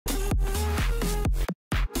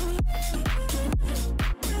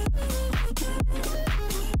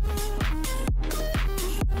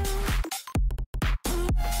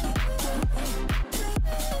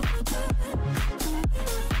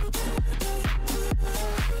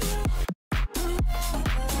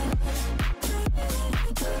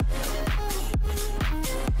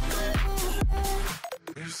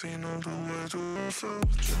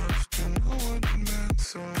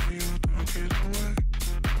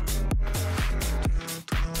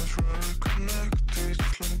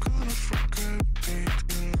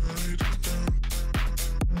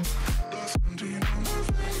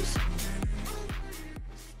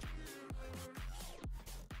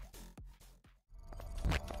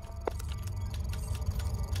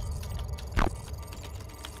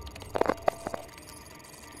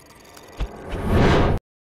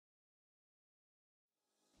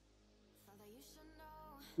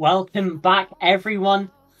Welcome back, everyone.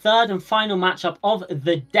 Third and final matchup of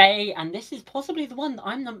the day, and this is possibly the one that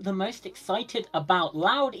I'm the most excited about.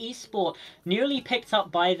 Loud Esport, newly picked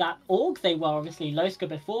up by that org. They were obviously Loska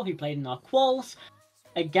before, who played in our quals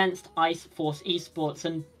against Ice Force Esports.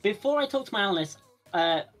 And before I talk to my analyst,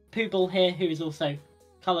 Pooble here, who is also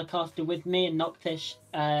colorcaster with me, and Noctish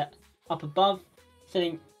up above,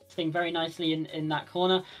 sitting very nicely in that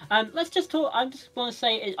corner. Let's just talk. I just want to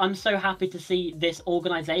say I'm so happy to see this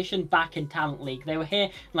organization back in Talent League. They were here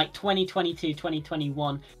in like 2022,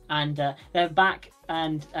 2021, and they're back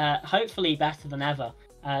and hopefully better than ever.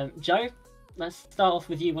 Joe, let's start off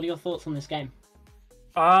with you. What are your thoughts on this game?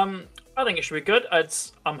 I think it should be good.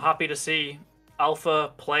 I'm happy to see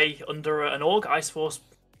Alpha play under an org. Ice Force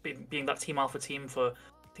being that Team Alpha team for,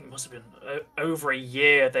 I think it must have been over a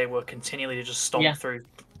year. They were continually just stomp through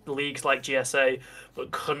leagues like GSA, but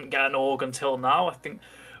couldn't get an org until now. I think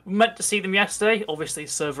we meant to see them yesterday. Obviously,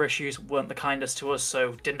 server issues weren't the kindest to us,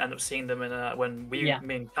 so didn't end up seeing them when me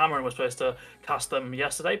and Cameron were supposed to cast them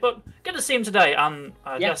yesterday. But good to see them today, and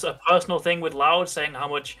I guess a personal thing with Loud, saying how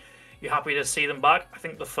much you're happy to see them back. I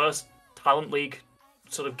think the first Talent League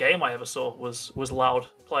sort of game I ever saw was Loud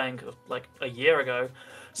playing like a year ago.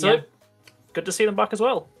 So good to see them back as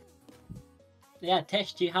well. Yeah,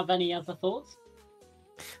 Tish, do you have any other thoughts?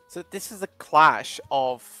 So this is a clash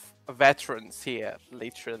of veterans here,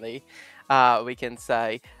 literally, we can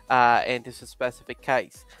say, in this specific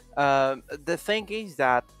case. The thing is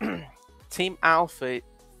that Team Alpha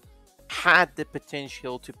had the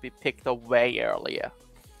potential to be picked up way earlier.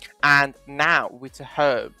 And now with a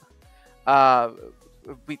home,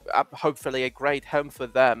 hopefully a great home for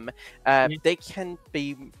them, they can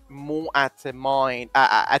be more at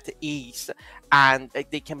the ease, and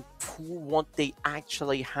they can pour what they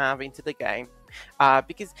actually have into the game,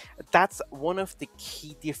 because that's one of the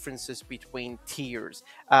key differences between tiers.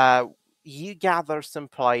 You gather some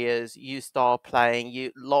players, you start playing,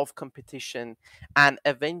 you love competition, and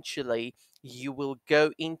eventually you will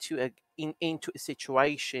go into a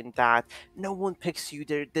situation that no one picks you.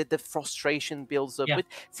 The frustration builds up. But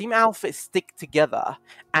Team Alpha stick together,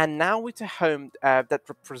 and now with a home that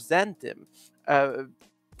represent them,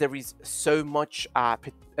 there is so much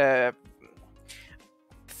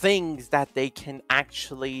things that they can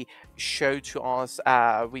actually show to us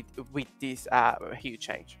with this huge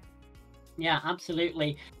change. Yeah,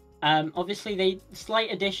 absolutely. Obviously, the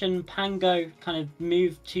slight addition, Pango kind of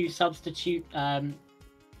moved to substitute.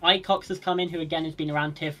 Icox has come in, who again has been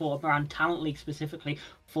around Tier 4, around Talent League specifically,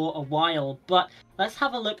 for a while. But let's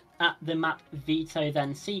have a look at the map Veto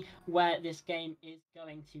then, see where this game is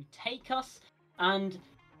going to take us. And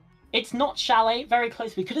it's not Chalet, very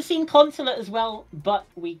close. We could have seen Consulate as well, but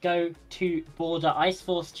we go to Border. Ice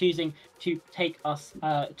Force choosing to take us,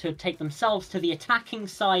 to take themselves to the attacking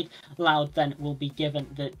side. Loud then will be given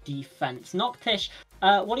the defense. Noctish,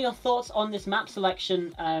 what are your thoughts on this map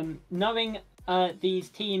selection? Knowing these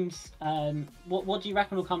teams, what do you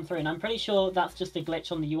reckon will come through? And I'm pretty sure that's just a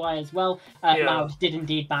glitch on the UI as well. Loud did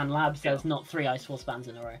indeed ban Labs. There's not 3 Ice Force bans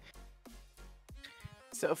in a row.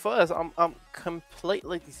 So first, I'm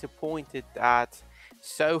completely disappointed that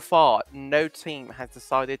so far no team has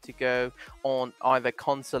decided to go on either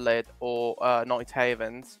Consulate or Night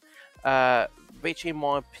Havens, which in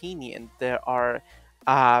my opinion there are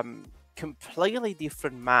completely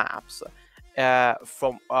different maps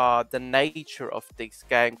from the nature of this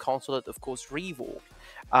game. Consulate, of course, reworked,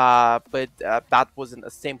 but that wasn't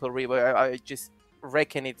a simple rework. I just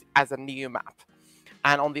reckon it as a new map.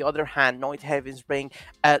 And on the other hand, Night Havens bring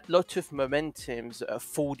a lot of momentums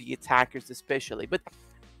for the attackers especially. But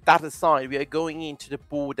that aside, we are going into the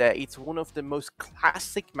Border. It's one of the most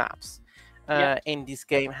classic maps in this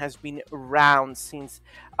game. Has been around since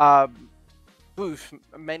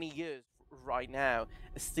many years right now.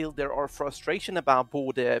 Still, there are frustration about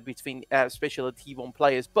Border between especially T1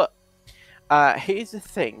 players. But here's the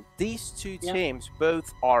thing. These two teams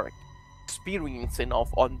both are experienced enough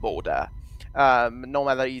on Border. No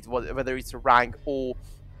matter whether it's a rank or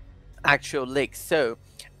actual league. So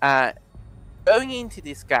going into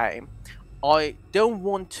this game, I don't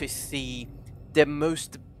want to see the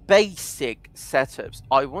most basic setups.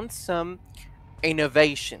 I want some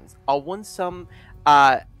innovations. I want some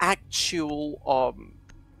actual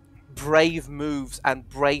brave moves and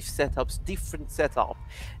brave setups, different setup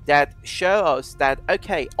that show us that,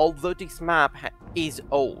 okay, although this map is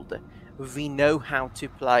old, we know how to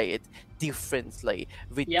play it differently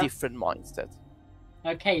with different mindsets.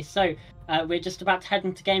 Okay, so we're just about to head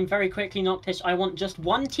into game very quickly, Noctish. I want just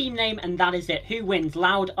one team name, and that is it. Who wins?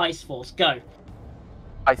 Loud, Ice Force. Go.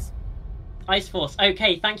 Ice. Ice Force.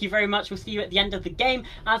 Okay, thank you very much. We'll see you at the end of the game.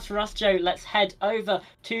 As for us, Joe, let's head over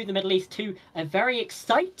to the Middle East to a very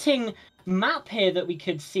exciting map here that we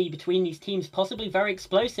could see between these teams, possibly very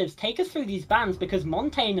explosives. Take us through these bans, because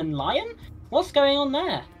Montaigne and Lion? What's going on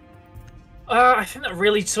there? I think that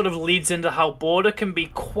really sort of leads into how Border can be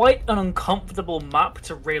quite an uncomfortable map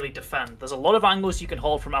to really defend. There's a lot of angles you can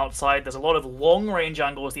hold from outside, there's a lot of long-range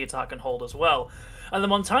angles the attack can hold as well. And the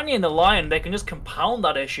Montaigne and the Lion, they can just compound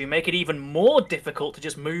that issue, make it even more difficult to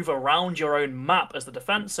just move around your own map as the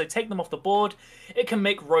defense. So take them off the board, it can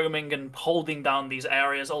make roaming and holding down these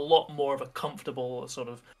areas a lot more of a comfortable sort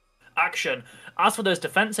of action. As for those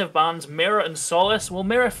defensive bans, Mirror and Solace, well,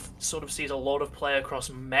 Mirror sort of sees a lot of play across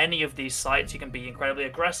many of these sites. You can be incredibly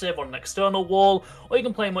aggressive on an external wall, or you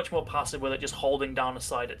can play much more passive with it, just holding down a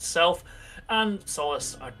side itself. And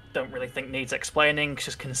Solace, I don't really think needs explaining,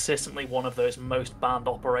 just consistently one of those most banned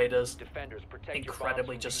operators.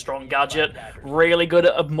 Incredibly just strong gadget, really good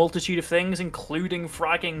at a multitude of things, including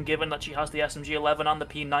fragging, given that she has the SMG-11 and the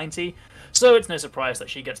P90. So it's no surprise that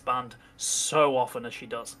she gets banned so often as she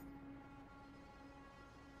does.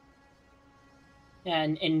 Yeah,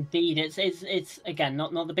 and indeed, it's again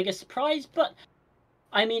not the biggest surprise, but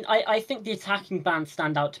I mean, I think the attacking bans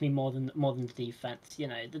stand out to me more than the defense. You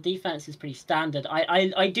know, the defense is pretty standard.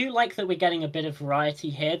 I do like that we're getting a bit of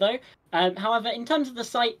variety here, though. However, in terms of the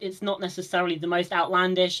site, it's not necessarily the most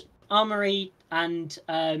outlandish. Armory and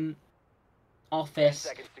Office.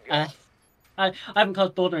 I haven't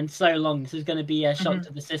cast Border in so long. This is going to be a shock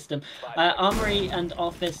to the system. Armory and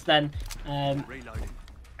Office, then.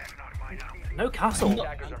 No castle.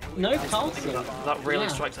 No castle. That really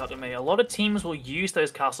strikes out to me. A lot of teams will use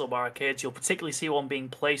those castle barricades. You'll particularly see one being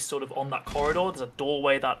placed sort of on that corridor. There's a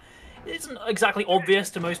doorway that isn't exactly obvious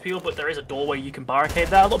to most people, but there is a doorway you can barricade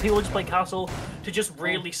there. A lot of people just play castle to just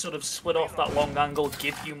really sort of split off that long angle,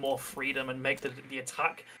 give you more freedom, and make the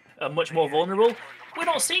attack much more vulnerable. We're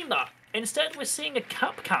not seeing that. Instead, we're seeing a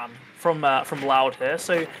cap can from Loud here.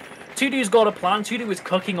 So 2D's got a plan. 2D is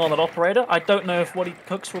cooking on that operator. I don't know if what he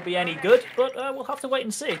cooks will be any good, but we'll have to wait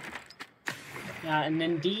and see. Yeah, and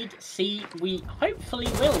indeed, we hopefully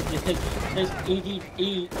will, because those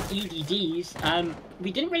EDDs,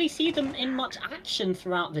 we didn't really see them in much action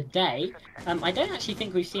throughout the day. I don't actually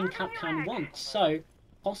think we've seen Capcan once, so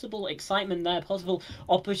possible excitement there, possible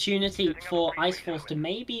opportunity for Ice Force to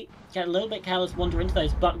maybe get a little bit careless, wander into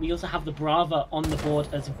those, but we also have the Brava on the board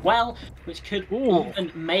as well, which could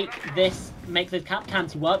even make those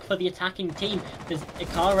Capcans work for the attacking team. There's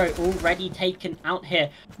Ikaro already taken out here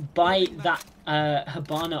by that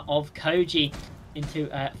Habana of Koji into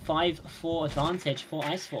a 5-4 advantage for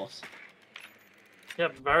Ice Force.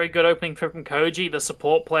 Yep, very good opening from Koji, the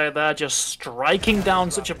support player there, just striking down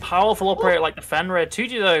such a powerful operator like the Fenrir.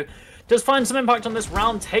 2G, though, does find some impact on this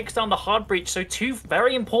round, takes down the hard breach, so two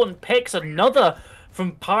very important picks, another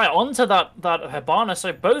from Pi onto that Habana,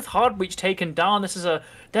 so both hard breach taken down. This is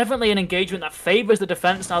definitely an engagement that favors the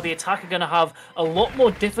defense. Now the attack are going to have a lot more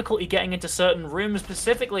difficulty getting into certain rooms,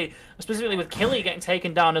 specifically with Killy getting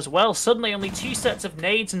taken down as well. Suddenly only 2 sets of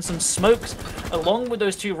nades and some smokes along with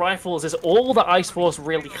those 2 rifles is all that Ice Force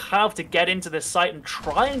really have to get into this site and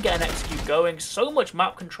try and get an execute going. So much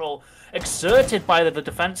map control exerted by the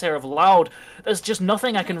defense here of Loud. There's just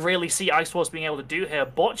nothing I can really see Ice Force being able to do here.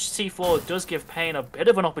 Botched C4 does give Payne a bit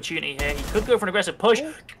of an opportunity here. He could go for an aggressive push,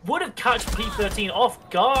 would have catched P13 off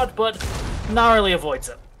guard, but narrowly avoids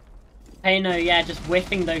it. Payno, yeah, just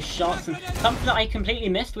whiffing those shots, and something that I completely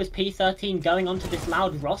missed was P13 going onto this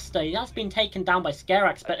Loud roster. He has been taken down by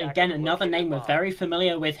Scarax, but again, another name we're very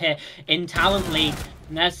familiar with here in Talent League.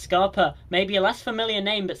 And there's Scarpa, maybe a less familiar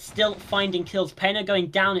name, but still finding kills. Payno going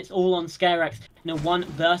down, it's all on Scarax in a 1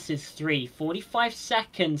 versus 3. 45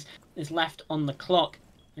 seconds is left on the clock.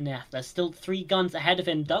 And yeah, there's still 3 guns ahead of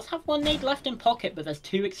him. Does have 1 nade left in pocket, but there's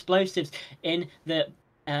 2 explosives in the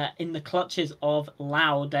clutches of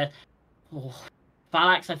Loud.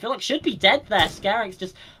 Phalanx, I feel like should be dead there. Scarax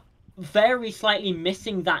just very slightly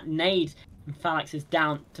missing that nade. And Phalanx is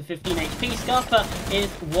down to 15 HP. Scarpa is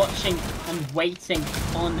watching and waiting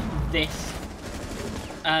on this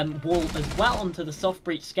wall as well, onto the soft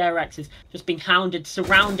breach. Scarax is just being hounded,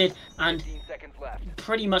 surrounded, and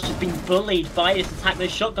pretty much just being bullied by this attack.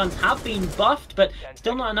 Those shotguns have been buffed, but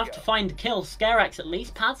still not enough to find kill. Scarax at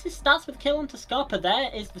least pads his stats with kill onto Scarpa. There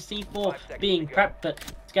is the C4 being prepped, but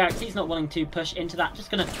Scarax, he's not willing to push into that. Just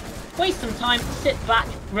going to waste some time, sit back,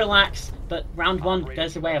 relax, but round 1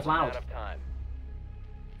 goes the way of Loud.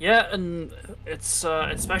 Yeah, and it's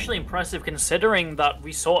especially impressive considering that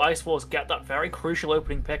we saw Ice Force get that very crucial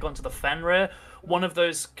opening pick onto the Fenrir one of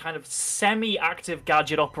those kind of semi-active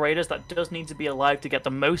gadget operators that does need to be alive to get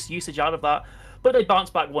the most usage out of that. But they bounce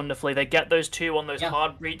back wonderfully. They get those 2 on those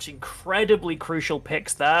hard breach, incredibly crucial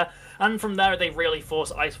picks there. And from there, they really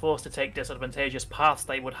force Ice Force to take disadvantageous paths.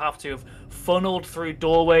 They would have to have funneled through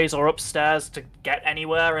doorways or upstairs to get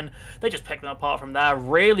anywhere, and they just pick them apart from there.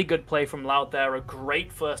 Really good play from Loud there. A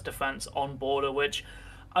great first defense on Border, which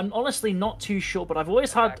I'm honestly not too sure, but I've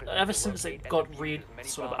always had, ever since it got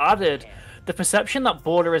sort of added, the perception that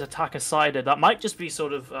Border is attacker-sided. That might just be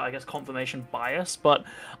sort of, I guess, confirmation bias, but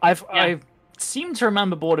I've seem to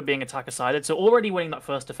remember Border being attacker-sided, so already winning that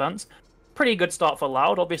first defense. Pretty good start for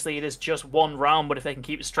Loud. Obviously, it is just 1 round, but if they can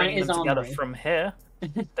keep stringing them together from here,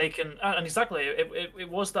 they can... And exactly, it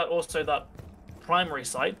was that also that primary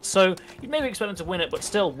site, so you'd maybe expect them to win it, but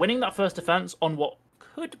still, winning that first defense on what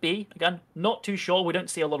could be, again, not too sure, we don't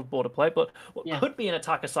see a lot of Border play, but what could be an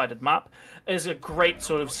attacker-sided map is a great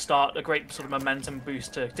sort of start, a great sort of momentum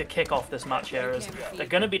boost to kick off this match here, as they're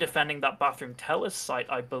going to be defending that Bathroom Teller's site,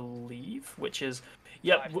 I believe, which is,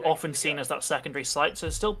 often seen as that secondary site, so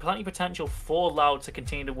there's still plenty of potential for Loud to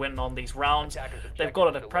continue to win on these rounds. They've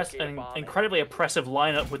got an incredibly oppressive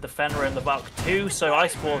lineup with the Fenrir and the Valk too, so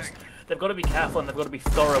Ice Force, they've got to be careful and they've got to be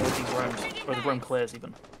thorough with these roams, or the roam clears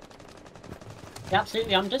even. Yeah,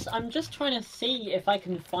 absolutely. I'm just trying to see if I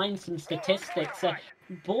can find some statistics.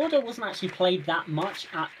 Border wasn't actually played that much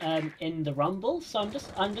at in the Rumble, so I'm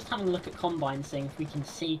just having a look at Combine, seeing if we can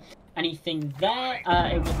see anything there.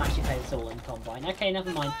 It wasn't actually played at all in Combine. Okay,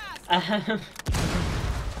 never mind.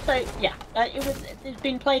 So yeah, it's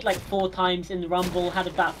been played like 4 times in the Rumble. Had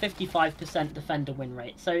about 55% defender win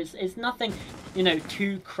rate, so it's nothing, you know,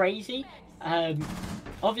 too crazy.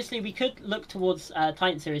 Obviously, we could look towards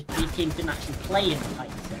Titan Series, but these teams didn't actually play in the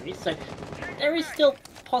Titan Series, so there is still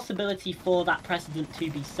possibility for that precedent to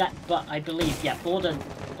be set, but I believe, Border,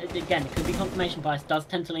 again, it could be confirmation bias, does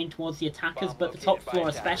tend to lean towards the attackers, but the top floor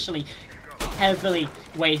especially heavily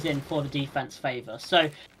weighs in for the defense favour. So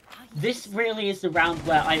this really is the round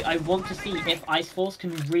where I want to see if Ice Force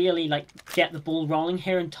can really like get the ball rolling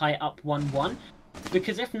here and tie it up 1-1.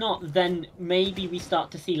 Because if not, then maybe we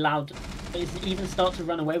start to see Loud even start to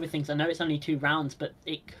run away with things. I know it's only 2 rounds, but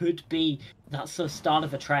it could be that's the start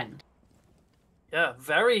of a trend. Yeah,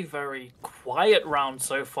 very, very quiet round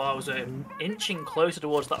so far. It was inching closer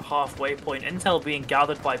towards that halfway point. Intel being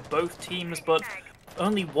gathered by both teams, but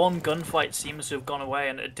only 1 gunfight seems to have gone away,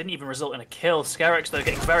 and it didn't even result in a kill. Scarex, though,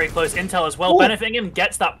 getting very close. Intel as well, benefiting him,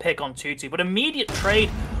 gets that pick on Tutu, but immediate trade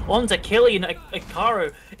onto Killy, and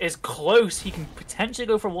Ikaru is close. He can potentially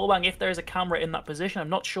go for a wallbang if there is a camera in that position. I'm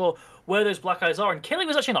not sure where those black eyes are, and Killy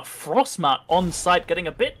was actually on a frost mat on site, getting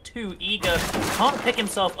a bit too eager. Can't pick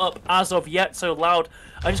himself up as of yet, so Loud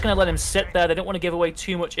I'm just going to let him sit there. They don't want to give away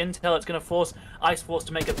too much intel. It's going to force Ice Force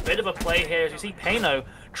to make a bit of a play here, as you see Pano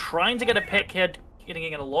trying to get a pick here,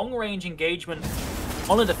 getting a long-range engagement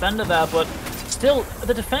on the defender there, but still,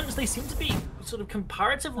 the defense, they seem to be sort of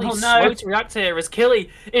comparatively slow to react here, as Killy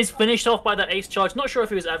is finished off by that ace charge. Not sure if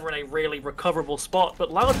he was ever in a really recoverable spot,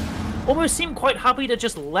 but Loud almost seemed quite happy to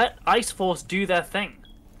just let Ice Force do their thing.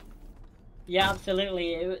 Yeah,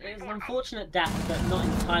 absolutely. It was an unfortunate death, but not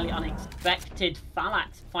entirely unexpected.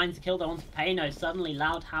 Phalax finds a kill though onto Pano. Suddenly,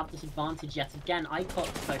 Loud have this advantage yet again. Icot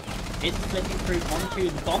is slipping through onto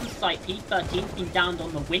the bomb site. P13's been downed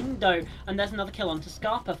on the window, and there's another kill onto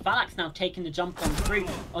Scarpa. Phalax now taking the jump on through,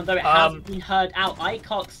 although it hasn't been heard out.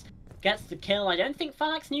 Icox gets the kill. I don't think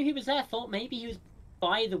Phalax knew he was there. Thought maybe he was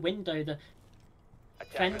by the window. The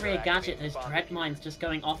Fenrir gadget, those dread mines just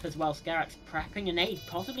going off as well. Scarex prepping an aid,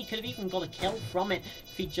 possibly could have even got a kill from it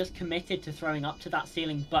if he just committed to throwing up to that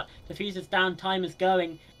ceiling, but diffuser's down, timer's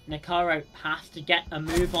going. Nakaro has to get a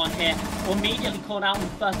move on here, immediately caught out in the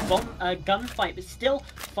first gunfight, but still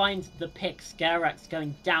finds the pick. Scarex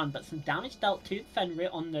going down, but some damage dealt to Fenrir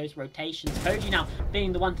on those rotations. Koji now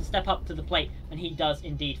being the one to step up to the plate, and he does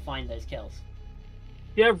indeed find those kills.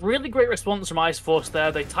 Yeah, really great response from Ice Force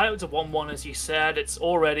there. They tie it to 1-1, as you said. It's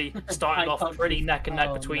already starting off pretty neck and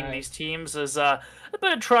neck between these teams. There's a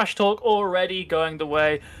bit of trash talk already going the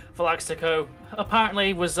way. Falaxico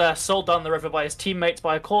apparently was sold down the river by his teammates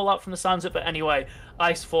by a call-out from the sounds of it. But anyway,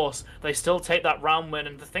 Ice Force, they still take that round win.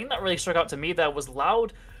 And the thing that really struck out to me there was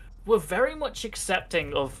Loud were very much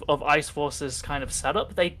accepting of Ice Force's kind of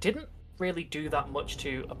setup. They didn't really do that much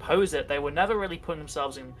to oppose it. They were never really putting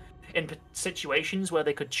themselves in situations where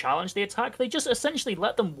they could challenge the attack. They just essentially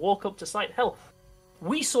let them walk up to site. Hell,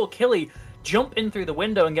 we saw Killy jump in through the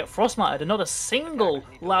window and get frostmatted, and not a single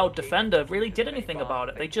Loud defender really did anything about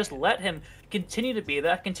it. They just let him continue to be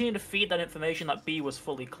there, continue to feed that information that B was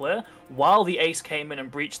fully clear, while the ace came in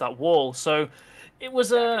and breached that wall. So it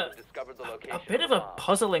was a bit of a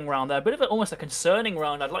puzzling round there, a bit of almost a concerning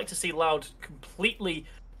round. I'd like to see Loud completely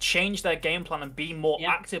change their game plan and be more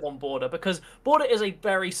active on Border, because Border is a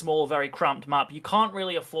very small, very cramped map. You can't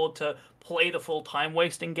really afford to play the full time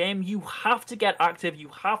wasting game. You have to get active. You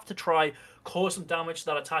have to try cause some damage to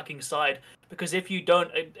that attacking side, because if you don't,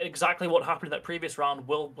 exactly what happened in that previous round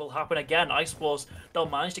will happen again. Ice Force, they'll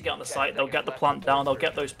manage to get on the site, they'll get the plant down, they'll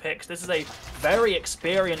get those picks. This is a very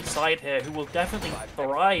experienced side here who will definitely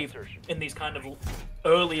thrive in these kind of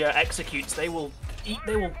earlier executes. They will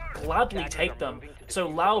gladly take them. So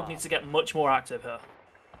Loud needs to get much more active here.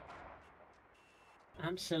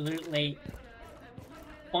 Absolutely.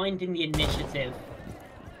 Finding the initiative,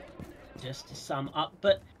 just to sum up,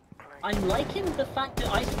 but I'm liking the fact that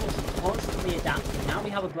Ice Force is constantly adapting. Now we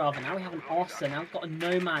have a Brava, now we have an Ossa, now we've got a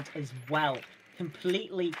Nomad as well.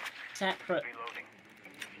 Completely separate,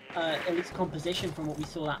 at least composition from what we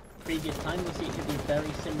saw that previous time. We'll see it could be a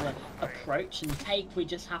very similar approach and take. We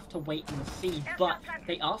just have to wait and see. But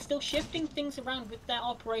they are still shifting things around with their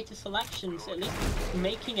operator selections, at least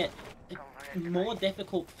making it more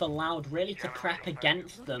difficult for Loud really to prep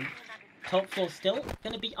against them. Top 4 still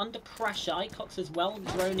going to be under pressure. Icox as well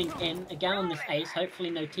droning in again on this ace. Hopefully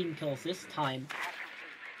no team kills this time.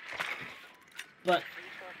 But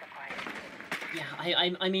yeah,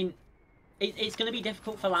 I mean, it's going to be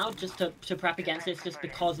difficult for Loud just to prep against this, just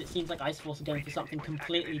because it seems like Ice Force are going for something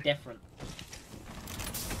completely different.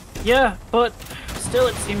 Yeah, but still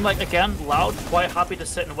it seemed like, again, Loud quite happy to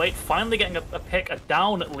sit and wait, finally getting a pick, a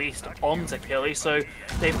down at least, onto Killy, so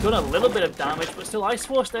they've done a little bit of damage, but still Ice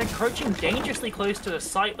Force, they're encroaching dangerously close to a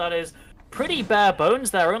site that is pretty bare bones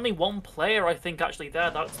there. Only one player, I think, actually there.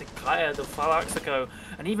 That's the Kaya, the Falaxico.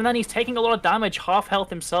 And even then, he's taking a lot of damage, half health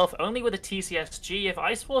himself, only with a TCSG. If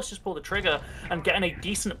Ice Force just pull the trigger and get in a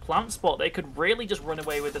decent plant spot, they could really just run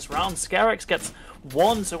away with this round. Scarex gets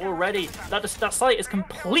one, so already that site is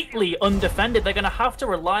completely undefended. They're going to have to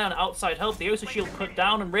rely on outside help. The Osa shield put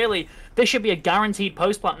down, and really, this should be a guaranteed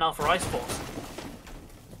post plant now for Ice Force.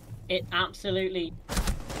 It absolutely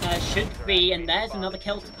should be, and there's another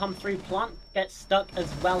kill to come through. Plant gets stuck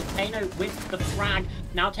as well. Kano with the frag,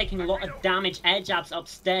 now taking a lot of damage. Air jabs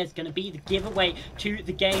upstairs, going to be the giveaway to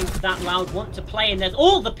the game that Loud want to play, and there's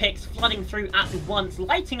all the picks flooding through at once,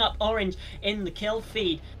 lighting up orange in the kill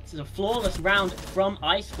feed. This is a flawless round from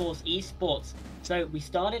Ice Force Esports. So we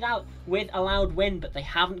started out with a Loud win, but they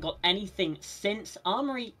haven't got anything since.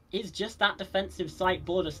 Armory is just that defensive site.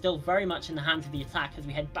 Border still very much in the hands of the attack as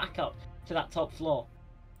we head back up to that top floor.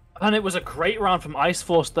 And it was a great round from Ice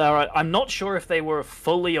Force there. I'm not sure if they were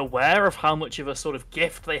fully aware of how much of a sort of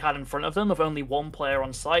gift they had in front of them of only one player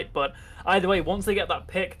on site, but either way, once they get that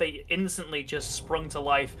pick, they instantly just sprung to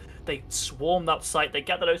life. They swarm that site, they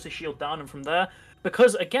get that Osa shield down, and from there,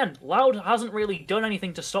 because again, Loud hasn't really done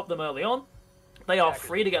anything to stop them early on, they are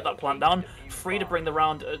free to get that plant down, free to bring the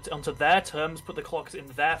round onto their terms, put the clocks in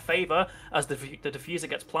their favour as the diffuser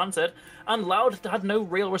gets planted, and Loud had no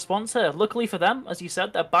real response here. Luckily for them, as you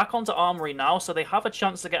said, they're back onto Armory now, so they have a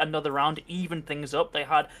chance to get another round, even things up. They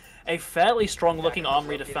had a fairly strong-looking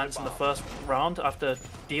Armory defense in the first round after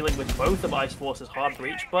dealing with both of Ice Force's hard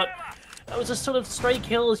breach, but that was just sort of stray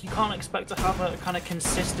kills. You can't expect to have a kind of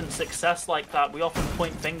consistent success like that. We often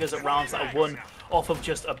point fingers at rounds that are won off of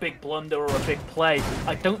just a big blunder or a big play.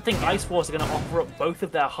 I don't think Ice Force are going to offer up both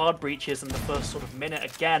of their hard breaches in the first sort of minute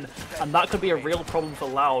again, and that could be a real problem for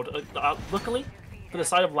Loud. Luckily, for the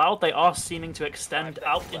side of Loud, they are seeming to extend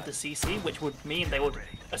out into CC, which would mean they would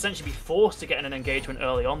essentially be forced to get in an engagement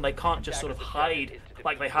early on. They can't just sort of hide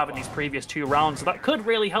like they have in these previous two rounds, so that could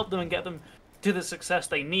really help them and get them to the success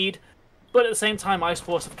they need. But at the same time, Ice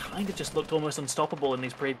Force have kind of just looked almost unstoppable in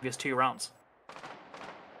these previous two rounds.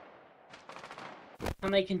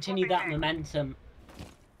 And they continue that momentum.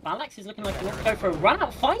 Alex is looking like he wants to go for a run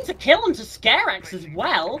out, finds a kill onto Scarex as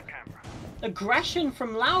well. Aggression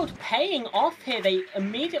from Loud paying off here. They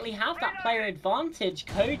immediately have that player advantage.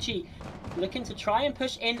 Koji looking to try and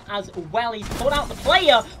push in as well. He's caught out the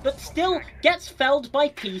player, but still gets felled by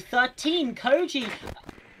P13. Koji,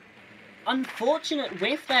 unfortunate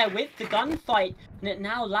whiff there with the gunfight. And it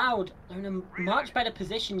now Loud are in a much better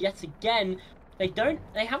position yet again.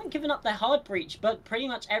 They haven't given up their hard breach, but pretty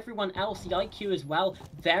much everyone else, the IQ as well,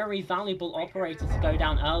 very valuable operator to go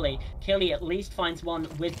down early. Killy at least finds one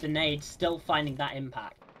with the nade, still finding that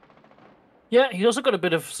impact. Yeah, he's also got a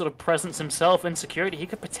bit of sort of presence himself in security. He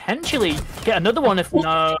could potentially get another one if no.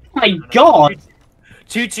 Oh my god!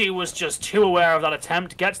 Tutti was just too aware of that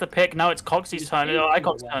attempt, gets the pick, now it's Coxie's turn,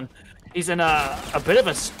 Icox's turn. He's in a bit of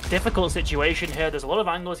a difficult situation here. There's a lot of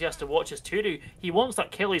angles he has to watch as Tudu. He wants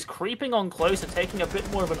that kill. He's creeping on closer, taking a bit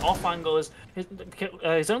more of an off angle. As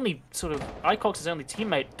his only sort of Icox's only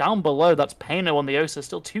teammate down below, that's Pano on the Osa.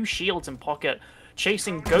 Still 2 shields in pocket.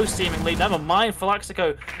 Chasing Ghost seemingly. Never mind,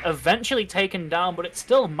 Falaxico eventually taken down, but it's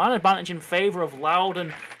still man advantage in favor of Loud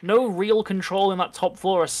and no real control in that top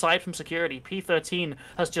floor aside from security. P13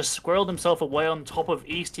 has just squirreled himself away on top of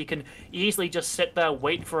East. He can easily just sit there,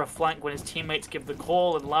 wait for a flank when his teammates give the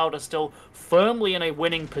call, and Loud are still firmly in a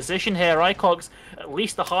winning position here. Icox, at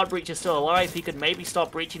least the hard breach is still alive. He could maybe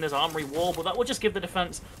start breaching his armory wall, but that would just give the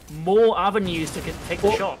defense more avenues to take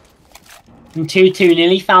the shot. And 2-2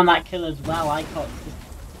 nearly found that kill as well. Icox just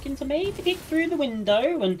looking to maybe peek through the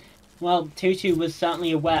window, and well, 2-2 was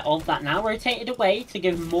certainly aware of that. Now rotated away to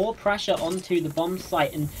give more pressure onto the bomb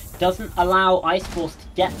site and doesn't allow Iceforce to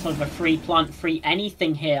get sort of a free plant, free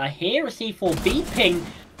anything here. I hear a C4 beeping.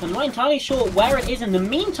 I'm not entirely sure where it is. In the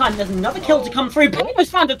meantime, there's another kill to come through. Pano's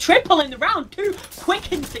found a triple in the round. 2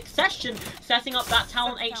 quick in succession, setting up that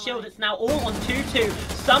Talon 8 shield. It's now all on 2-2.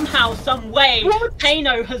 Somehow, some way,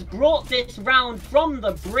 Pano has brought this round from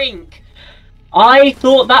the brink. I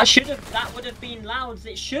thought that would have been Louds.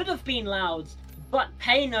 It should have been Louds. But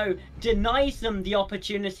Pano denies them the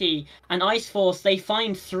opportunity. And Iceforce, they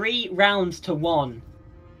find 3 rounds to 1.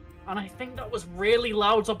 And I think that was really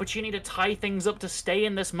Loud's opportunity to tie things up to stay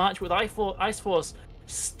in this match with Iceforce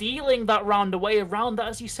stealing that round away. A round that,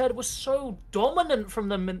 as you said, was so dominant from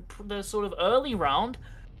the sort of early round.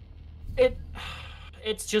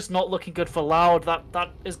 It's just not looking good for Loud.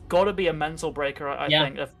 That has got to be a mental breaker, I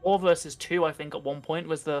think. A 4 versus 2, I think, at one point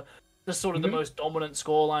was the sort of the most dominant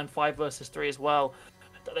scoreline. 5 versus 3 as well.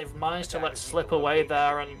 That they've managed to let slip away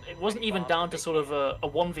there, and it wasn't even down to sort of a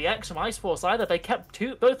 1vx from Iceforce either. They kept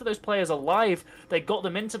both of those players alive. They got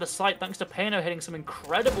them into the site thanks to Pano hitting some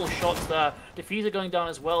incredible shots there. Diffuser going down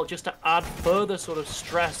as well, just to add further sort of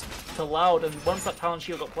stress to Loud. And once that Talon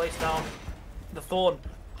shield got placed down, the Thorn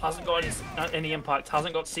hasn't got any impact,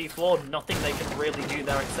 hasn't got C4, nothing they can really do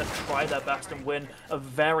there except try their best and win a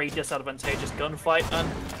very disadvantageous gunfight, and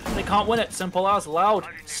they can't win it. Simple as. Loud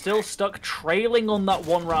still stuck trailing on that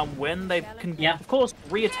 1-round win. They can, of course,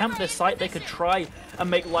 reattempt this site. They could try and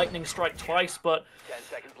make Lightning strike twice, but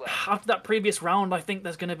after that previous round, I think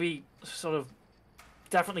there's going to be sort of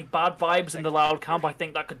definitely bad vibes in the Loud camp. I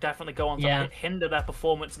think that could definitely go on to hinder their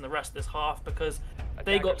performance in the rest of this half, because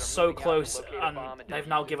they got so close and they've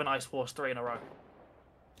now given Iceforce 3 in a row.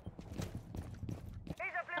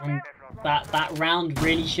 And that round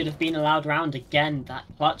really should have been a Loud round again. That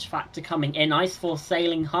clutch factor coming in. Iceforce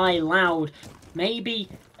sailing high. Loud maybe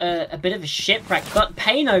a bit of a shipwreck, but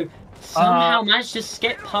Pano somehow managed to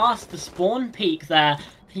skip past the spawn peak there.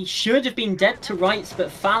 He should have been dead to rights, but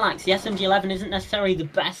Phalanx, the SMG-11 isn't necessarily the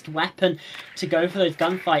best weapon to go for those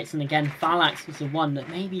gunfights. And again, Phalanx was the one that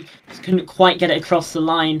maybe just couldn't quite get it across the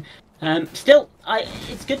line. Still,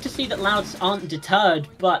 it's good to see that Louds aren't deterred,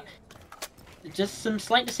 but just some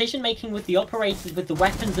slight decision-making with the operators, with the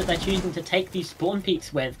weapons that they're choosing to take these spawn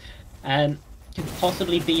peaks with, could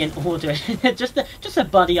possibly be in order. just a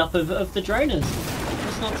buddy-up of the droners.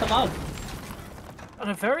 Just not to love.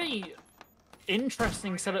 And a very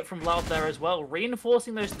interesting setup from Loud there as well,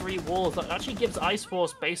 reinforcing those 3 walls. That actually gives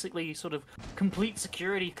Iceforce basically sort of complete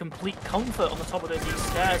security, complete comfort on the top of those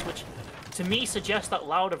stairs, which to me suggests that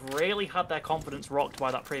Loud have really had their confidence rocked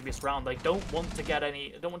by that previous round. They don't want to get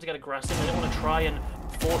aggressive. They don't want to try and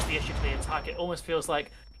force the issue to the attack. It almost feels like,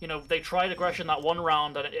 you know, they tried aggression that 1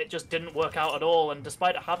 round and it just didn't work out at all. And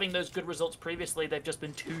despite having those good results previously, they've just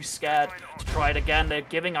been too scared to try it again. They're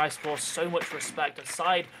giving Iceforce so much respect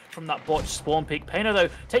aside from that botched spawn peak. Pano, though,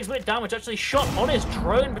 takes a bit of damage, actually shot on his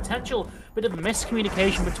drone. Potential bit of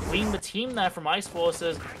miscommunication between the team there from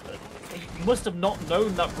Iceforces. He must have not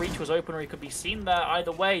known that breach was open, or he could be seen there.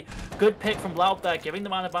 Either way, good pick from Loud there, giving the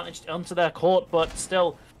man advantage onto their court, but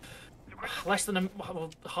still less than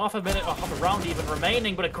half a minute or half a round even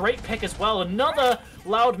remaining, but a great pick as well. Another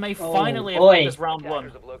Loud may finally have won this round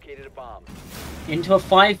 1. Into a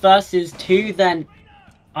 5 versus 2 then.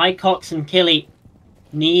 Icox and Killy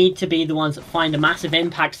need to be the ones that find a massive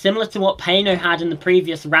impact, similar to what Pano had in the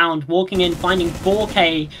previous round, walking in, finding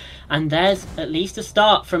 4K, and there's at least a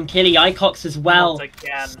start from Killy. Icox as well.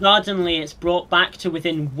 Suddenly it's brought back to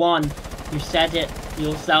within 1. You said it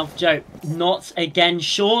yourself, Joe. not again.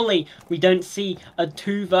 Surely we don't see a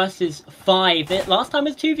 2 versus 5. Last time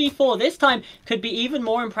was 2v4. This time could be even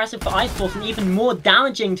more impressive for Iceforce and even more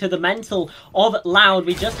damaging to the mental of Loud.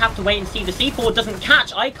 We just have to wait and see. The C4 doesn't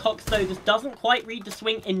catch Icox though. This doesn't quite read the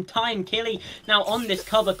swing in time. Killy now on this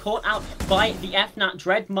cover, caught out by the FNAT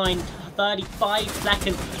Dreadmine. 35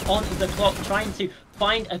 seconds on the clock, trying to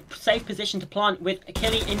find a safe position to plant with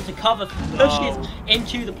Killy into cover, pushes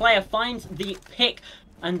into the player, finds the pick,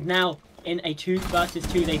 and now in a 2 versus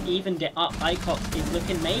 2, they've evened it up. Icox is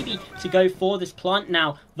looking maybe to go for this plant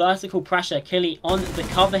now. Vertical pressure, Killy on the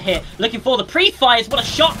cover here, looking for the pre-fires. What a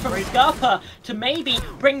shot from Scarpa to maybe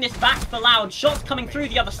bring this back for Loud. Shots coming through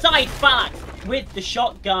the other side. Phalanx with the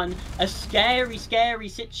shotgun. A scary, scary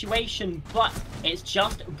situation, but it's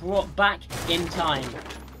just brought back in time.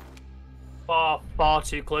 Far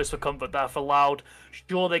too close for comfort there for Loud.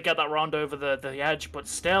 Sure, they get that round over the edge, but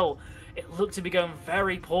still, it looked to be going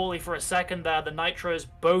very poorly for a second there. The Nitros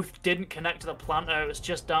both didn't connect to the planter. It was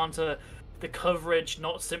just down to the coverage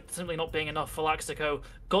simply not being enough for Laxico.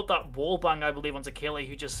 Got that wall bang, I believe, onto Killy,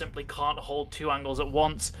 who just simply can't hold 2 angles at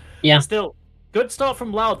once. Yeah. Still, good start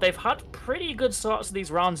from Loud. They've had pretty good starts to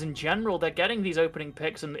these rounds in general. They're getting these opening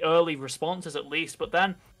picks and the early responses at least, but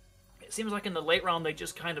then it seems like in the late round they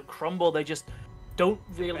just kind of crumble. They just don't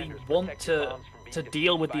really want to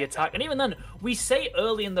deal with the attack. And even then, we say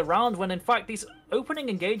early in the round when in fact these opening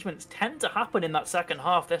engagements tend to happen in that second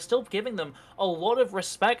half. They're still giving them a lot of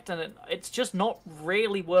respect, and it's just not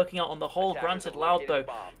really working out on the whole. Granted, Loud though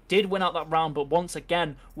did win out that round, but once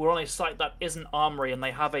again we're on a site that isn't Armory, and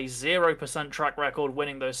they have a 0% track record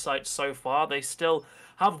winning those sites so far. They still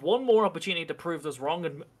have one more opportunity to prove us wrong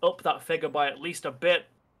and up that figure by at least a bit.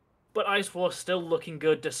 But Iceforce still looking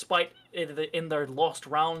good, despite in their lost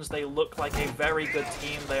rounds. They look like a very good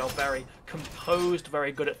team. They are very composed,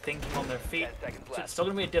 very good at thinking on their feet. So it's still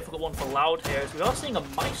going to be a difficult one for Loud here, as we are seeing a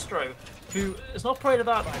Maestro who is an operator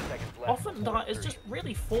that often is just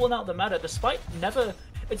really falling out the meta, despite never...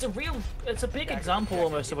 It's a big example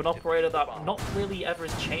almost of an operator that not really ever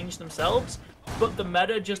has changed themselves, but the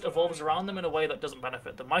meta just evolves around them in a way that doesn't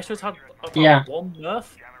benefit them. Maestro's had about 1 nerf,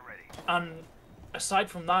 and aside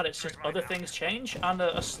from that, it's just other things change, and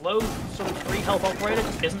a slow sort of 3 health operator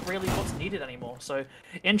just isn't really what's needed anymore. So,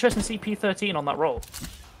 interesting to see P13 on that role.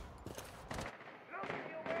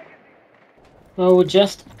 Well, we'll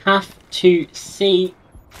just have to see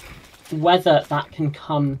whether that can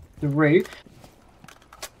come through.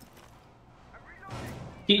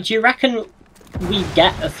 Do you reckon we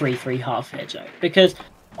get a 3-3 half here, Joe? Because,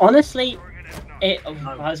 honestly, I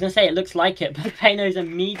was going to say it looks like it, but Payno's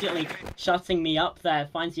immediately shutting me up there.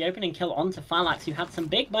 Finds the opening kill onto Phalanx, who had some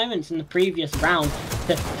big moments in the previous round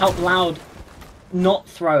to help Loud not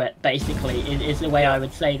throw it, basically, is the way I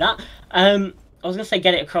would say that. I was going to say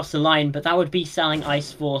get it across the line, but that would be selling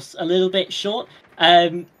Iceforce a little bit short.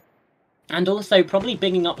 And also probably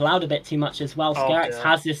bigging up Loud a bit too much as well. Skerax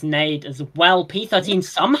has this nade as well. P13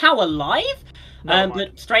 somehow alive?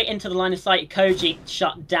 But straight into the line of sight, Koji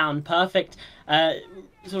shut down. Perfect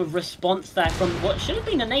sort of response there from what should have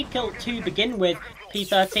been a nade kill to begin with.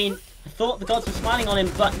 P13 thought the gods were smiling on him,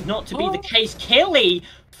 but not to be the case. Killy,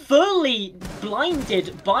 fully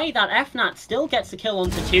blinded by that FNAT, still gets the kill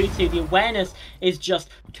onto 2-2. The awareness is just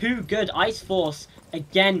too good. Iceforce,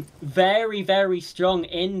 again, very, very strong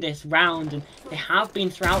in this round, and they have been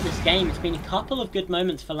throughout this game. It's been a couple of good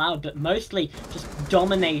moments for Loud, but mostly just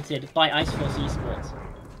dominated by Iceforce Esports.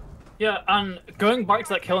 Yeah, and going back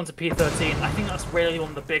to that kill into P13, I think that's really one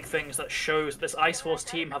of the big things that shows this Iceforce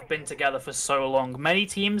team have been together for so long. Many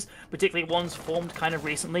teams, particularly ones formed kind of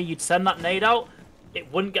recently, you'd send that nade out,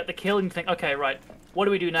 it wouldn't get the kill, and you think, okay, right, what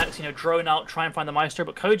do we do next? You know, drone out, try and find the Maestro,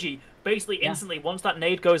 but Koji basically instantly, once that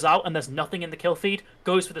nade goes out and there's nothing in the kill feed,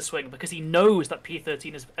 goes for the swing, because he knows that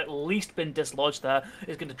P13 has at least been dislodged there,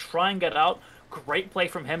 is going to try and get out. Great play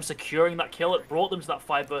from him, securing that kill. It brought them to that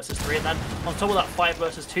 5 versus 3, and then on top of that 5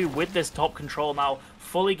 versus 2, with this top control now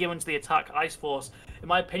fully given to the attack, Iceforce, in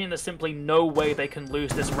my opinion, there's simply no way they can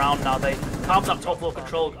lose this round now. They have that top floor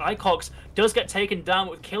control. Icox does get taken down,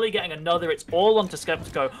 with Killy getting another. It's all onto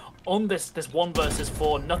Skeptico on this 1 versus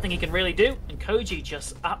 4. Nothing he can really do, and Koji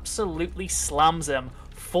just absolutely slams him.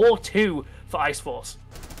 4-2 for Iceforce.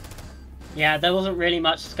 Yeah, there wasn't really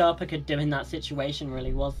much Scarpa could do in that situation,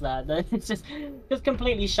 really, was there? It's just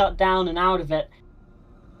completely shut down and out of it.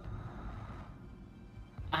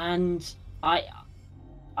 And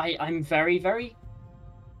I'm very, very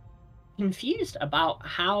confused about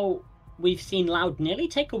how we've seen Loud nearly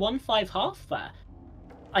take a 1-5 half there.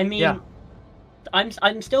 I mean,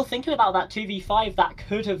 I'm still thinking about that 2v5 that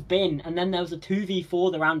could have been, and then there was a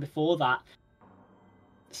 2v4 the round before that.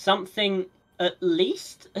 something at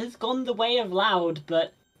least has gone the way of Loud,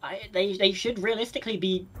 but they should realistically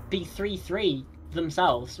be 3-3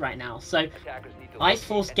 themselves right now. So Ice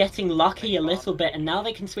Force getting lucky a little bit, and now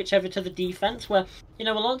they can switch over to the defense, where a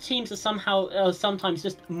lot of teams are sometimes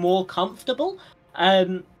just more comfortable,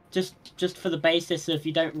 just for the basis of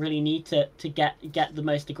you don't really need to get the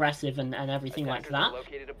most aggressive and everything like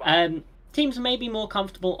that. Teams may be more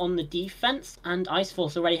comfortable on the defense, and Ice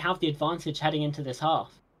Force already have the advantage heading into this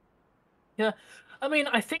half. Yeah, I mean,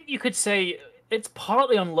 I think you could say it's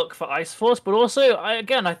partly on luck for Ice Force, but also, I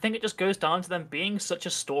think it just goes down to them being such a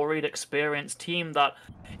storied, experienced team that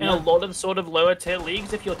in a lot of sort of lower tier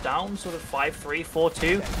leagues, if you're down sort of 5-3,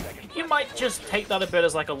 4-2, you might just take that a bit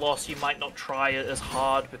as like a loss. You might not try it as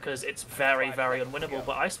hard because it's very, very unwinnable.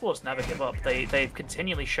 But Ice Force never give up. They've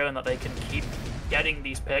continually shown that they can keep getting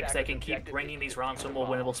these picks. They can keep bringing these rounds to a more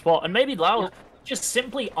winnable spot. And maybe Loud just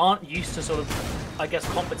simply aren't used to sort of, I guess,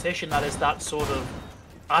 competition that is that sort of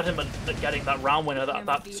adamant at getting that round winner,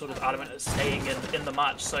 that sort of adamant at staying in the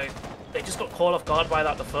match. So they just got caught off guard by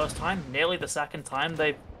that the first time. Nearly the second time,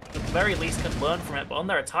 they at the very least can learn from it. But on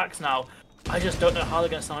their attacks now, I just don't know how they're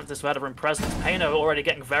going to silence this veteran presence. Payno already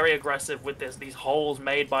getting very aggressive with these holes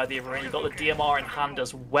made by the arena. You've got the DMR in hand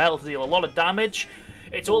as well to deal a lot of damage.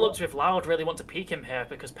 It's all up to if Loud really want to peek him here,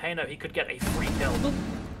 because Payno, he could get a free kill.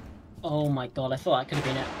 Oh my god, I thought that could have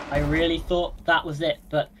been it. I really thought that was it,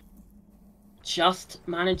 but just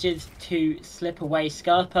manages to slip away.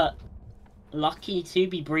 Skerpa, lucky to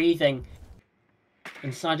be breathing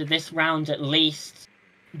inside of this round at least,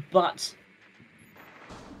 but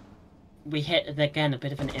we hit, again, a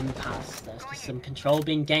bit of an impasse. There's just some control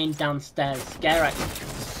being gained downstairs. Skerek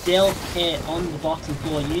still here on the bottom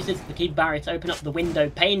floor, uses the key barrier to open up the window.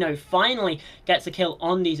 Payno finally gets a kill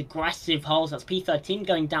on these aggressive holes. That's P13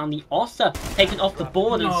 going down. The Ossa taken off the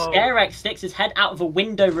board, and Skerek sticks his head out of a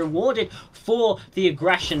window, rewarded for the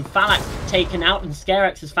aggression. Phalanx taken out, and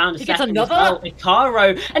Skerek has found a second as well.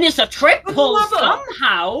 Icaro, and it's a triple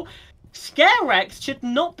somehow. Scarex should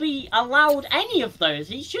not be allowed any of those.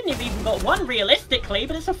 He shouldn't have even got one realistically,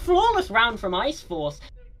 but it's a flawless round from Ice Force.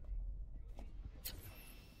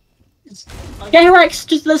 Scarex,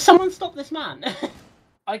 just someone stop this man.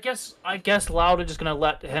 I guess Loud are just going to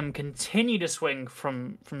let him continue to swing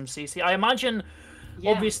from CC. I imagine,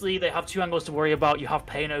 obviously, they have two angles to worry about. You have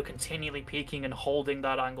Payno continually peeking and holding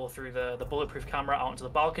that angle through the bulletproof camera out into the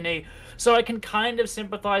balcony. So I can kind of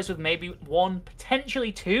sympathize with maybe one,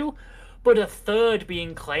 potentially two, but a third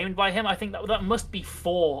being claimed by him. I think that must be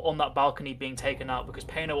 4 on that balcony being taken out, because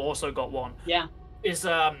Payno also got one. Yeah. It's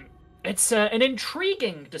an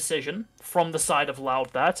intriguing decision from the side of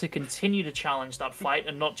Loud there to continue to challenge that fight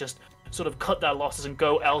and not just sort of cut their losses and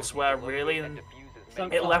go elsewhere, really. And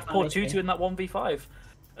it left poor Tutu in that 1v5.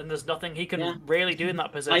 And there's nothing he can really do in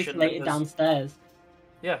that position. Isolated downstairs.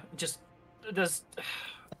 Yeah, there's...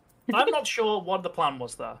 I'm not sure what the plan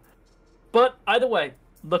was there. But either way,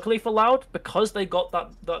 luckily for Loud, because they got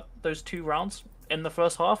those 2 rounds in the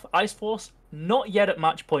first half, Ice Force not yet at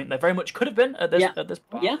match point. They very much could have been at this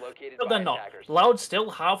point, but they're not. Loud still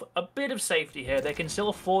have a bit of safety here. They can still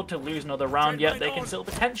afford to lose another round, yet they can still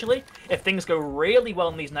potentially, if things go really well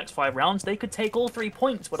in these next 5 rounds, they could take all 3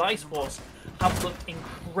 points. But Ice Force have looked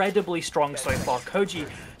incredibly strong so far. Koji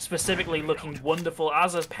specifically looking wonderful,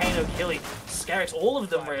 as has Payno, Killy, Skerix, all of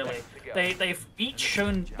them really. They've each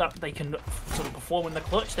shown that they can sort of perform in the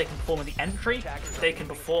clutch, they can perform in the entry, they can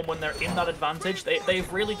perform when they're in that advantage.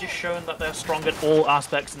 They've really just shown that they're strong at all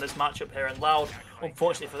aspects in this matchup here, and Loud,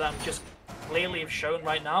 unfortunately for them, just clearly have shown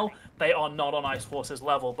right now they are not on Ice Force's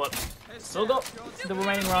level, but still got the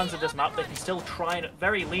remaining rounds of this map. They can still try and at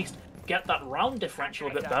very least get that round differential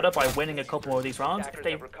a bit better by winning a couple more of these rounds. If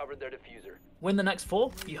they win the next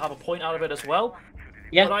 4, you have a point out of it as well.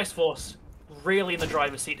 Yeah. But Ice Force really in the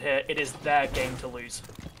driver's seat here. It is their game to lose.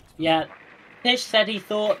 Yeah. Tish said he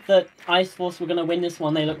thought that Ice Force were going to win this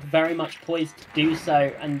one. They looked very much poised to do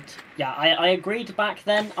so. And yeah, I agreed back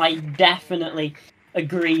then. I definitely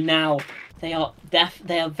agree now. They are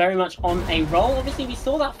very much on a roll. Obviously, we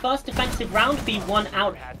saw that first defensive round be won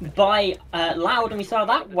out by Loud, and we saw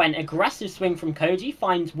that when aggressive swing from Koji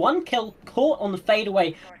finds 1 kill caught on the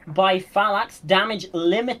fadeaway by Phalanx. Damage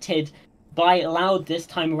limited by Loud this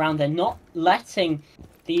time around. They're not letting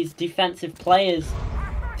these defensive players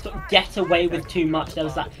sort of get away with too much. There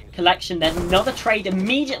was that collection. There's another trade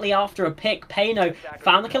immediately after a pick. Payno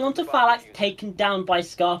found the kill onto Phalanx, taken down by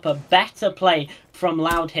Scarpa. Better play from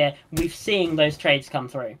Loud here. We've seen those trades come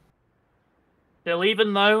through. They'll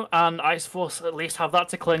even though, and Ice Force at least have that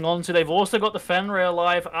to cling on to. They've also got the Fenrir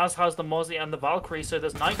alive, as has the Mozzie and the Valkyrie, so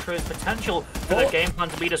there's Nitro's potential for their game plan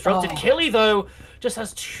to be disrupted. Killy, though, just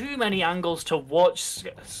has too many angles to watch.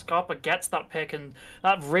 Scarpa gets that pick, and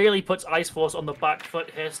that really puts Ice Force on the back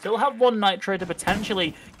foot here. Still have one Nitro to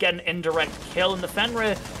potentially get an indirect kill, and the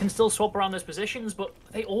Fenrir can still swap around those positions, but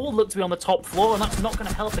they all look to be on the top floor, and that's not going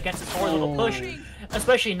to help against this horrible push,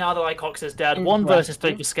 especially now that Icox is dead. 1 versus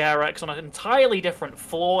 3 for Scarex on an entirely different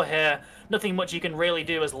floor here. Nothing much you can really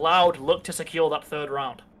do as Loud look to secure that 3rd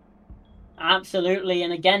round. Absolutely,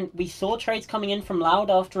 and again, we saw trades coming in from Loud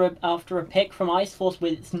after a pick from Ice Force,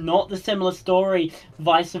 with it's not the similar story,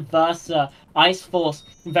 vice versa. Ice Force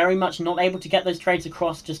very much not able to get those trades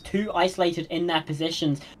across, just too isolated in their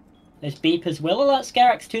positions. Those beepers will alert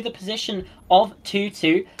Scarex to the position of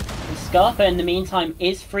 2-2. Scarpa, in the meantime,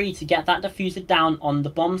 is free to get that diffuser down on the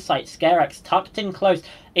bomb site. Scarex tucked in close.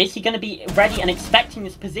 Is he going to be ready and expecting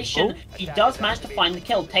this position? He does manage to find the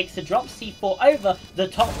kill. Takes the drop C4 over the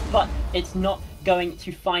top, but it's not going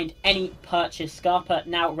to find any purchase. Scarpa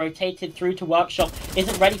now rotated through to Workshop.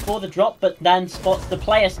 Isn't ready for the drop, but then spots the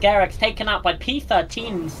player. Scarex taken out by P13.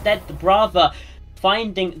 Instead, the Brava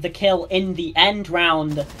finding the kill in the end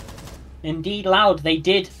round. Indeed, Loud, they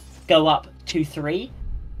did go up 2-3.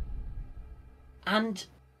 And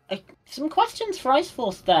some questions for Ice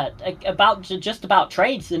Force there about just about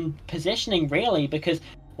trades and positioning, really, because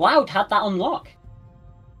Loud had that on lock.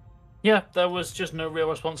 Yeah, there was just no real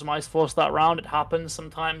response from Ice Force that round. It happens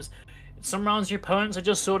sometimes. Some rounds your opponents are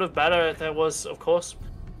just sort of better. There was, of course,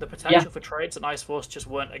 the potential for trades, and Ice Force just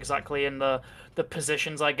weren't exactly in the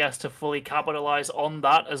positions, I guess, to fully capitalize on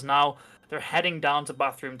that, as now they're heading down to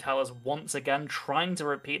Bathroom Tellers once again, trying to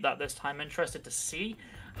repeat that this time. Interested to see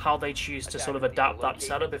how they choose to sort of adapt that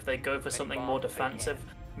setup, if they go for something more defensive.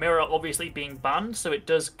 Mirror obviously being banned, so it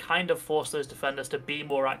does kind of force those defenders to be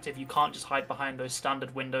more active. You can't just hide behind those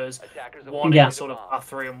standard windows, one in sort of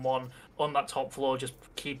bathroom, one on that top floor, just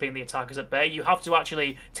keeping the attackers at bay. You have to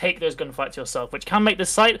actually take those gunfights yourself, which can make this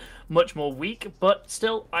site much more weak, but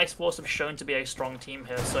still, Ice Force have shown to be a strong team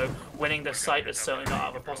here, so winning this site is certainly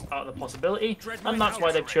not out of the possibility, and that's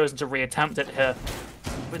why they've chosen to reattempt it here.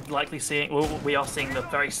 We are seeing the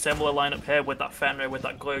very similar lineup here with that Fenrir, with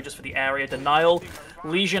that Glow just for the area denial.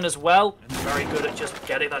 Legion as well, very good at just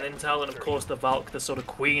getting that intel, and of course the Valk, the sort of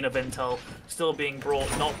queen of intel, still being brought,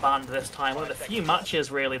 not banned this time. One of the few matches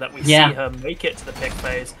really that we see her make it to the pick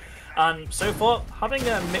phase. And so far, having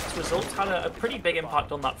a mixed results had a pretty big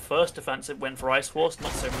impact on that first defensive win for Ice Force,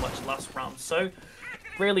 not so much last round. So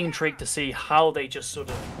really intrigued to see how they just sort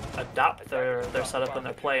of adapt their setup and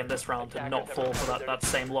their play in this round to not fall for that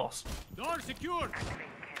same loss.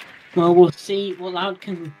 Well, we'll see what Loud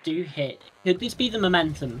can do here. Could this be the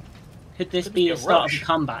momentum? Could this be the start of a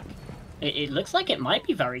comeback? It looks like it might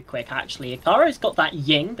be very quick, actually. Ikaro's got that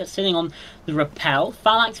Ying, but sitting on the Repel.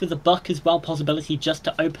 Phalanx with the Buck as well, possibility just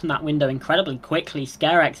to open that window incredibly quickly.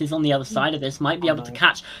 Scarex is on the other side of this, might be able to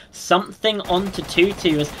catch something onto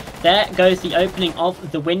Tutu, as there goes the opening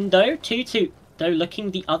of the window. Tutu, though, looking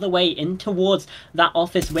the other way in towards that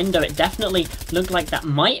office window. It definitely looked like that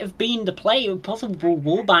might have been the play. A possible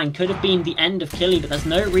wallbang could have been the end of Killy, but there's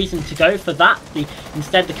no reason to go for that.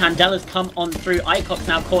 Instead, the Candelas come on through. Icox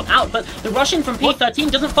now caught out, but the rushing from P13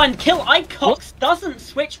 doesn't find kill. Icox doesn't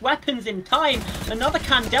switch weapons in time. Another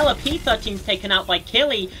Candela. P13's taken out by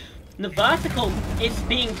Killy. The vertical is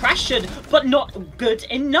being pressured, but not good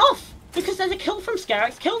enough. Because there's a kill from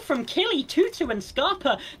Scarex, kill from Killy, Tutu and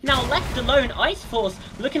Scarpa now left alone. Ice Force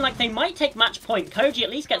looking like they might take match point. Koji at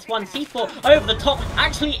least gets one C4 over the top,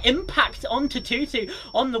 actually impact onto Tutu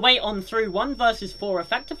on the way on through. 1 versus 4,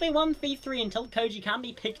 effectively 1v3 until Koji can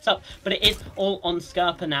be picked up, but it is all on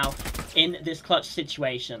Scarpa now in this clutch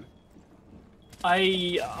situation.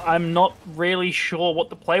 I'm not really sure what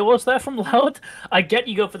the play was there from Loud. I get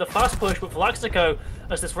you go for the fast push, but Flaxico,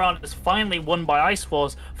 as this round is finally won by Ice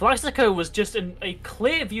Force, Flaxico was just in a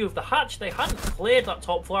clear view of the hatch. They hadn't cleared that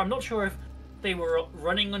top floor. I'm not sure if they were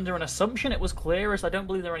running under an assumption it was clear, as I don't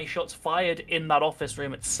believe there are any shots fired in that office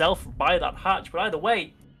room itself by that hatch. But either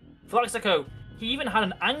way, Flaxico, he even had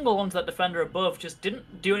an angle onto that defender above, just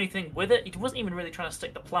didn't do anything with it. He wasn't even really trying to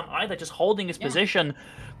stick the plant either, just holding his position.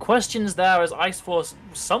 Questions there as Ice Force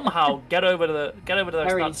somehow get over to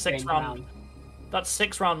that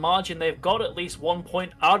 6-round margin. They've got at least 1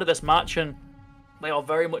 point out of this match, and they are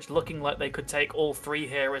very much looking like they could take all 3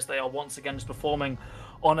 here, as they are once again just performing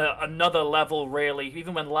on another level, really.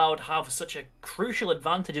 Even when Loud have such a crucial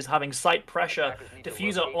advantage as having site pressure,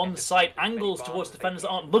 diffuser on site, angles towards defenders that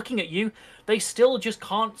aren't looking at you, they still just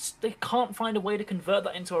can't find a way to convert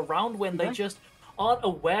that into a round win. They just aren't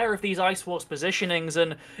aware of these Ice Force positionings,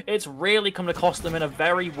 and it's really come to cost them in a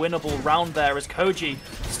very winnable round there, as Koji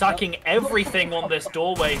stacking everything on this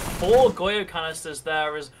doorway. 4 Goyo canisters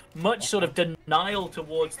there, as much sort of denial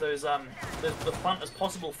towards those the plant as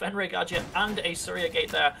possible. Fenrir Gadget and a Surya